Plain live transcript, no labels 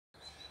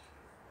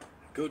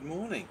Good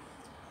morning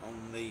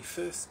on the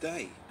first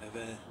day of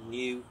a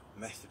new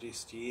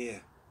Methodist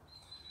year.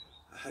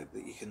 I hope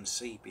that you can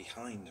see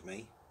behind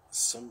me the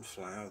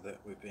sunflower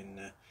that we've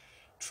been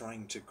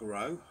trying to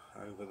grow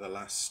over the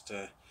last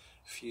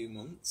few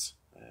months.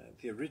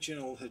 The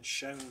original had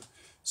shown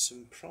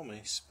some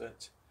promise,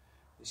 but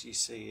as you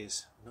see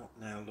is not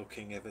now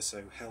looking ever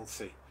so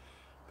healthy.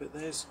 But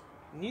there's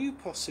new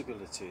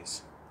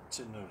possibilities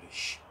to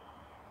nourish,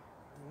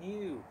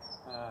 new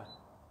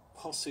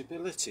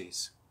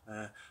possibilities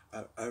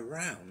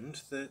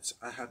around that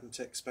I hadn't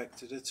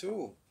expected at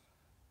all.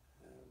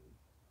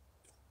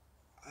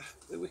 I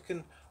hope that we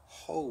can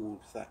hold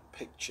that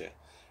picture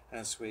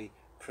as we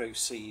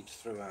proceed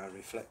through our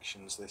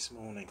reflections this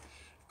morning.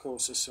 Of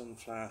course, a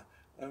sunflower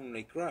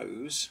only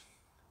grows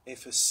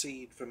if a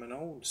seed from an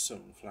old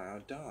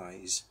sunflower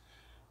dies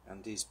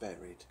and is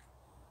buried.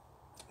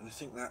 And I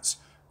think that's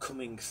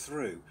coming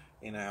through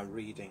in our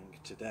reading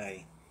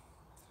today.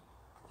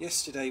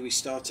 Yesterday we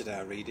started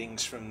our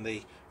readings from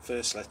the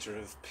first letter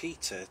of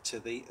Peter to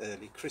the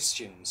early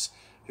Christians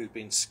who'd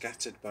been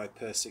scattered by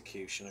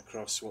persecution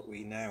across what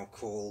we now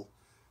call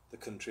the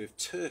country of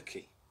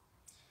Turkey.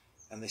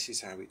 And this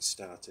is how it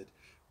started.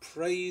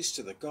 Praise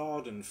to the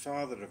God and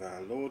Father of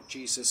our Lord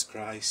Jesus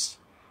Christ.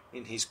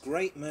 In his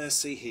great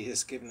mercy he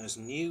has given us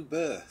new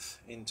birth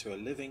into a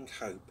living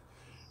hope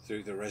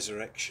through the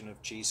resurrection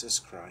of Jesus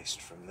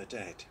Christ from the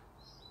dead.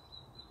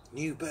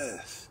 New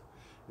birth.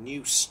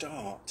 New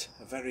start,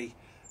 a very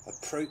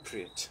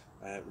appropriate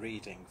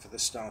reading for the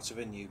start of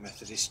a new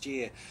Methodist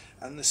year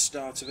and the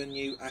start of a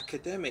new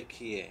academic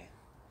year.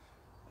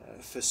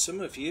 For some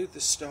of you,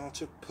 the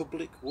start of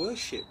public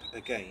worship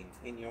again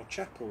in your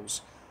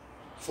chapels.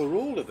 For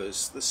all of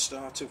us, the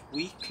start of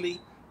weekly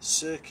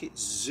circuit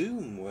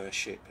Zoom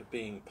worship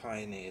being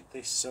pioneered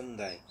this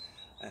Sunday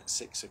at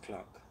 6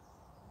 o'clock.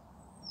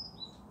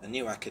 A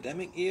new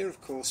academic year, of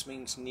course,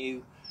 means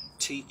new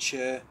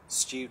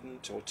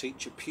teacher-student or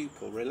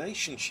teacher-pupil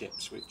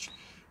relationships, which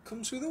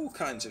comes with all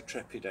kinds of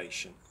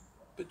trepidation,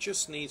 but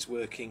just needs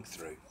working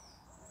through.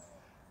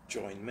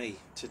 Join me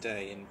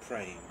today in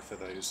praying for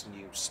those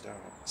new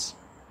starts.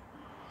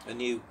 A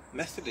new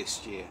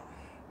Methodist year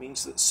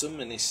means that some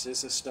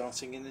ministers are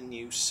starting in a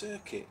new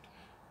circuit,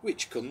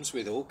 which comes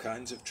with all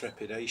kinds of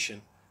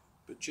trepidation,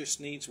 but just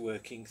needs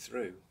working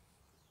through.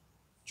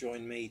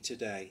 Join me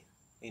today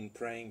in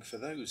praying for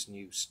those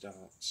new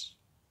starts.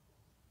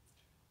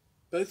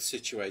 Both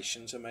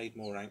situations are made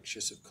more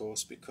anxious, of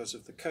course, because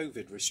of the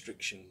COVID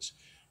restrictions,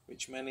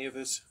 which many of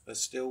us are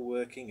still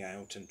working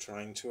out and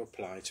trying to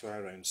apply to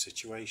our own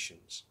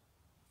situations.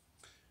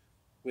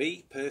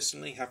 We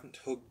personally haven't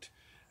hugged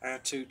our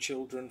two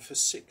children for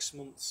 6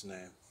 months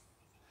now,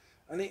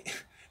 and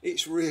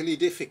it's really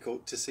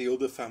difficult to see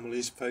other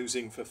families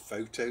posing for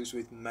photos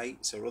with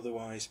mates or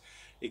otherwise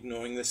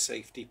ignoring the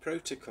safety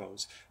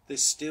protocols.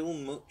 There's still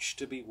much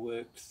to be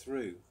worked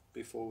through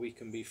before we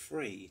can be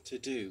free to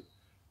do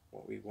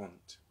what we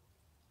want.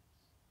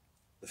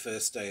 The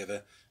first day of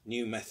a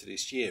new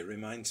Methodist year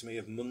reminds me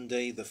of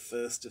Monday the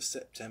 1st of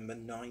September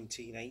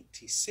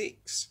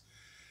 1986,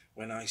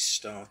 when I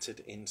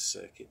started in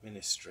circuit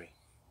ministry.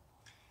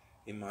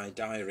 In my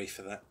diary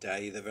for that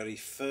day, the very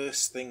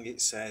first thing it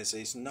says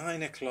is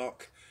 9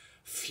 o'clock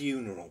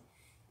funeral.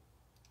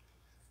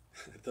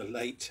 The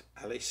late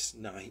Alice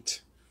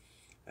Knight,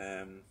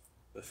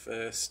 the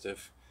first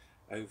of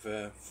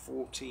over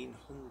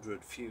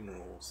 1,400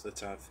 funerals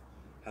that I've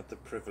had the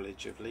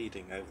privilege of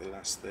leading over the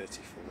last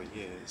 34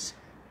 years.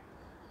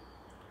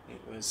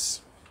 It was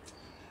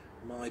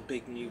my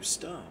big new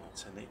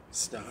start, and it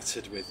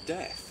started with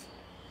death,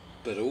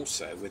 but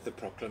also with the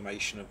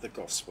proclamation of the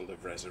gospel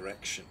of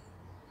resurrection.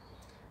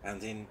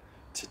 And in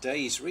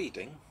today's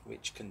reading,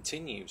 which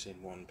continues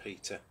in 1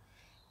 Peter,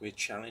 we're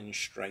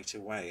challenged straight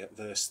away at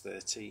verse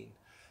 13.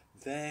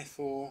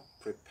 Therefore,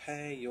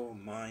 prepare your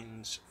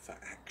minds for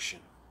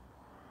action.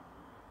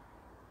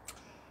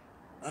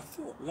 I've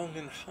thought long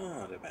and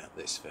hard about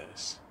this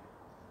verse.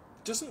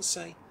 It doesn't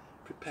say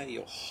prepare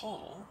your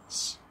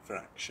hearts for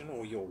action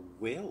or your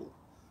will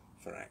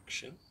for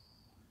action.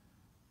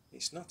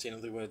 It's not, in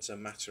other words, a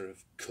matter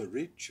of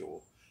courage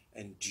or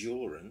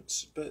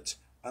endurance, but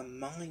a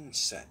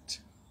mindset.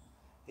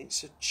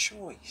 It's a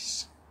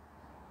choice,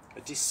 a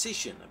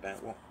decision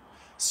about what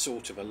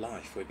sort of a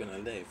life we're going to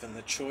live, and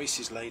the choice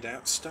is laid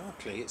out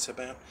starkly. It's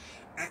about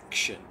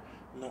action,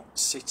 not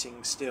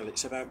sitting still.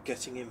 It's about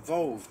getting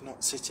involved,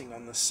 not sitting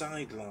on the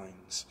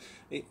sidelines.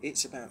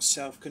 It's about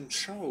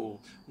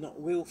self-control, not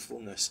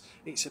willfulness.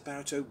 It's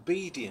about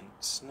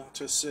obedience,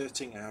 not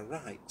asserting our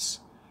rights.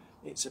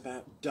 It's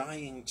about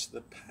dying to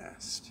the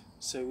past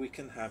so we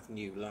can have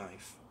new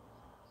life.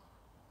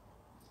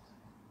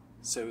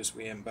 So as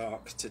we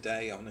embark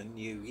today on a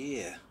new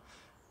year,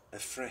 a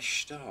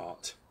fresh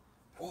start,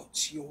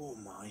 what's your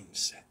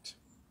mindset?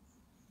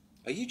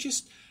 Are you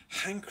just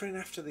hankering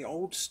after the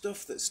old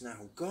stuff that's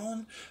now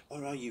gone,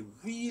 or are you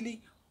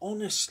really,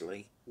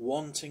 honestly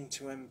wanting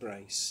to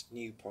embrace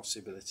new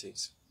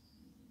possibilities?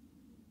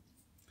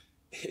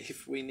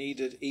 If we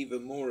needed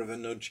even more of a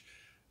nudge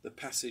The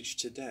passage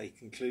today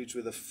concludes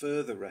with a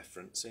further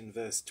reference in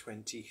verse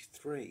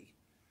 23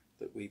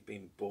 that we've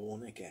been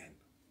born again.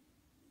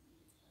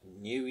 A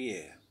new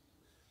year,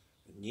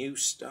 a new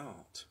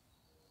start.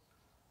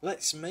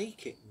 Let's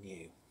make it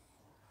new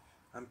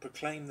and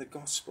proclaim the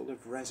gospel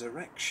of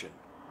resurrection,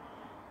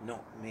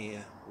 not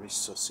mere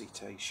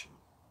resuscitation.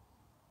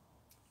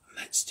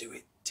 Let's do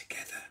it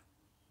together.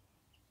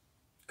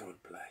 God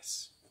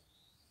bless.